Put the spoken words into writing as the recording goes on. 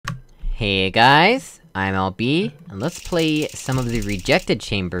Hey guys, I'm LB, and let's play some of the Rejected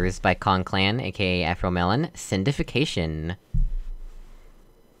Chambers by Konclan, aka Afro Melon, Sendification.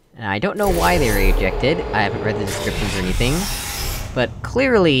 And I don't know why they were rejected, I haven't read the descriptions or anything, but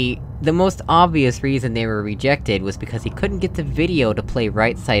clearly, the most obvious reason they were rejected was because he couldn't get the video to play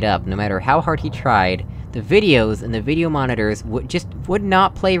right side up, no matter how hard he tried. The videos and the video monitors would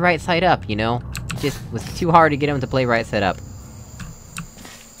not play right side up, you know? It just was too hard to get them to play right side up.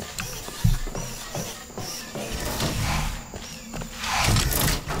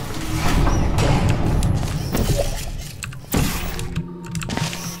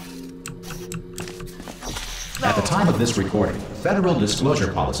 At the time of this recording, federal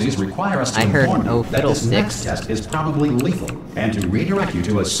disclosure policies require us to inform you that this next test is probably lethal, and to redirect you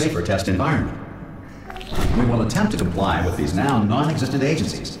to a safer test environment. We will attempt to comply with these now non-existent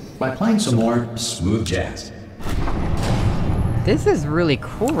agencies by playing some more smooth jazz. This is really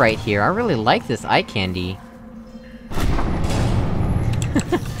cool right here, I really like this eye candy.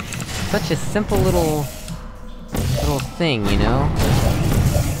 Such a simple little thing, you know?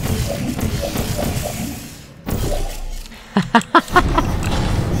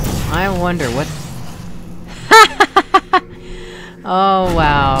 I wonder what's... Oh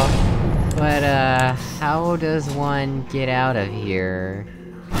wow. But how does one get out of here?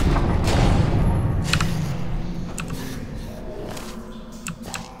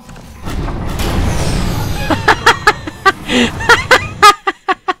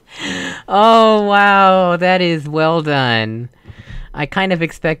 Oh wow, that is well done. I kind of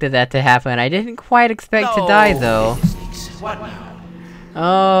expected that to happen. I didn't quite expect to die, though.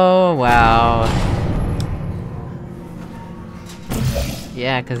 Oh, wow.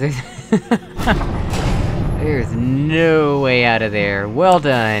 Yeah, cause there's... there's no way out of there. Well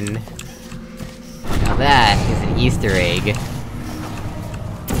done! Now that is an Easter egg.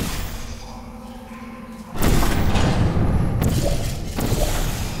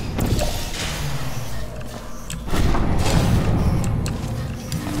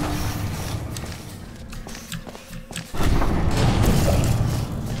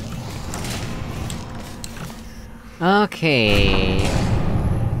 Okay...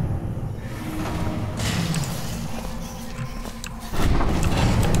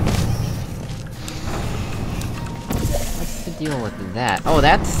 What's the deal with that? Oh,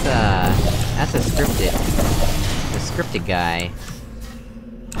 that's a scripted guy.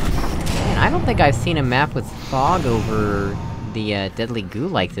 Man, I don't think I've seen a map with fog over the, deadly goo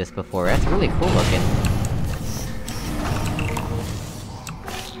like this before. That's really cool looking.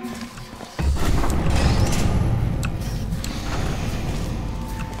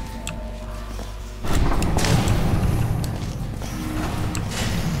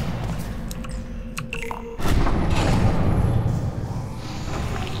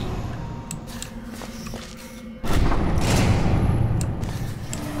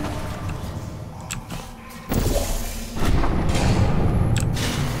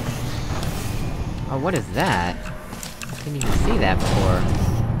 Oh, what is that? I didn't even see that before.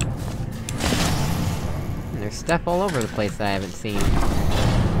 And there's stuff all over the place that I haven't seen.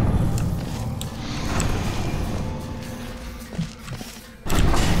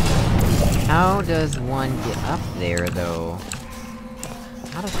 How does one get up there, though?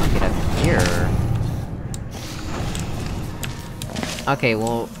 How does one get up here? Okay,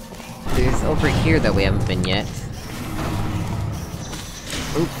 well... there's over here that we haven't been yet.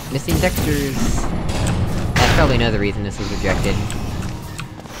 Oop, missing textures! That's probably another reason this was rejected.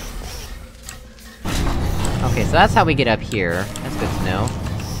 Okay, so that's how we get up here. That's good to know.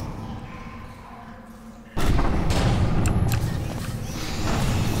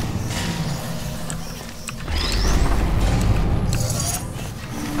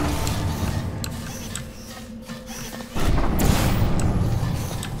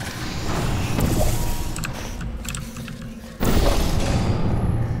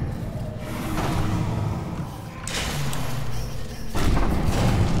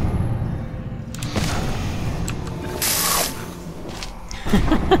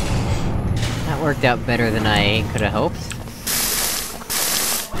 That worked out better than I could've hoped.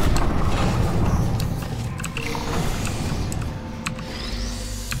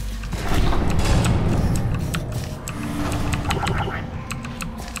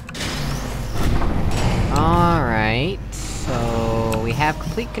 Alright, so... we have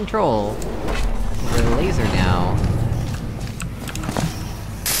complete control over the laser now.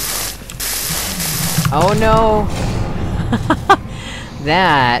 Oh no!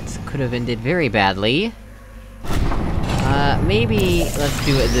 That could have ended very badly. Maybe let's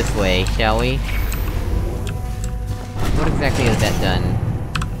do it this way, shall we? What exactly has that done?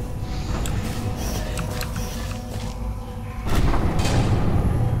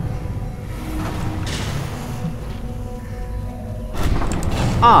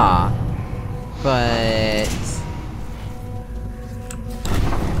 ah! But...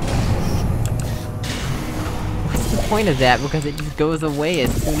 what's the point of that, because it just goes away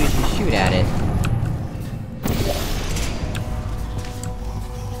as soon as you shoot at it?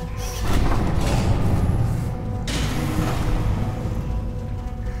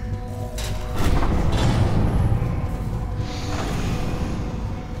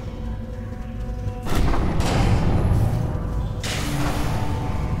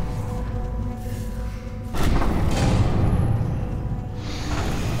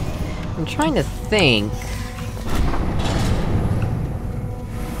 I'm trying to think...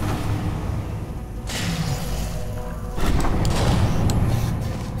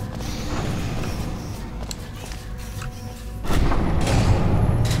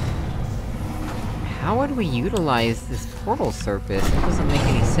 how would we utilize this portal surface? That doesn't make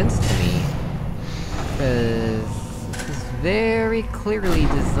any sense to me. Cause... this is very clearly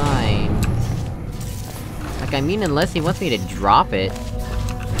designed... like, I mean, unless he wants me to drop it...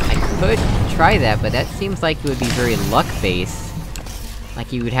 I could try that, but that seems like it would be very luck-based.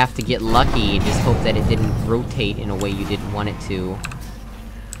 Like you would have to get lucky and just hope that it didn't rotate in a way you didn't want it to.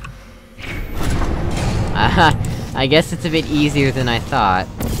 I guess it's a bit easier than I thought.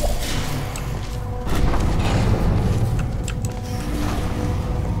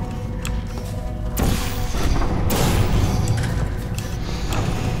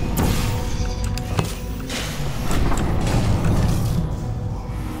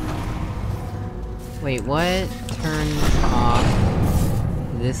 Wait, what turns off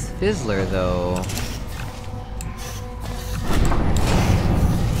this fizzler, though?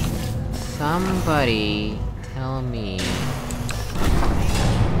 Somebody tell me...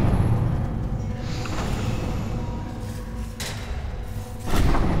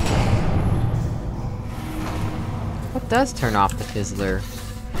 what does turn off the fizzler?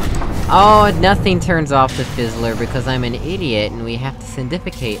 Oh, nothing turns off the fizzler because I'm an idiot and we have to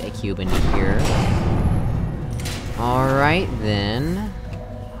sendificate a cube into here. Alright then...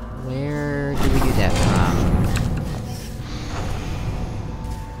 where do we do that from?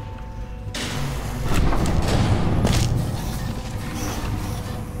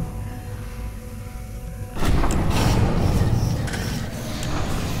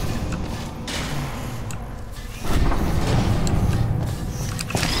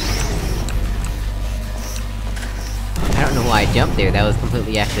 I don't know why I jumped there, that was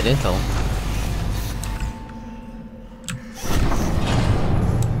completely accidental.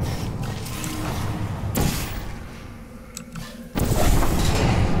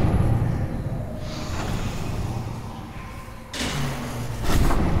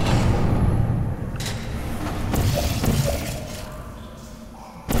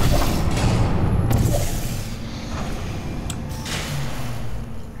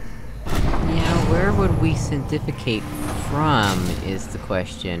 Where would we sendificate from, is the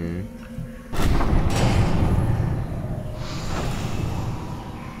question.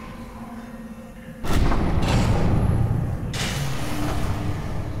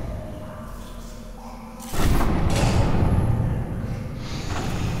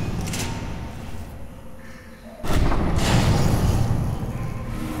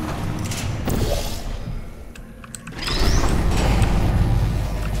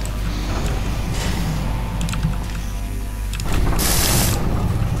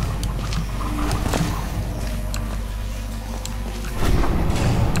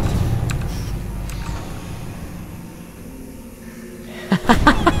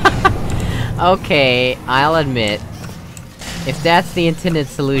 Okay, I'll admit, if that's the intended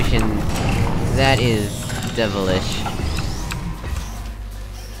solution, that is devilish.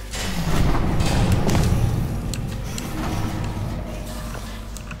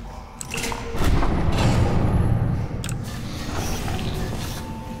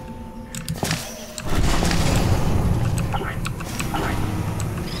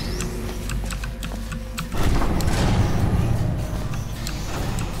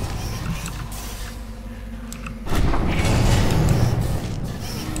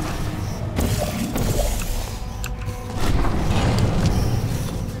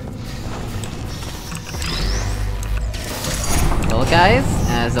 Guys,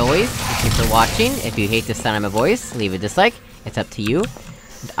 as always, thank you for watching. If you hate the sound of my voice, leave a dislike, it's up to you.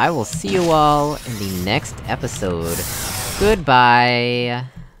 And I will see you all in the next episode. Goodbye!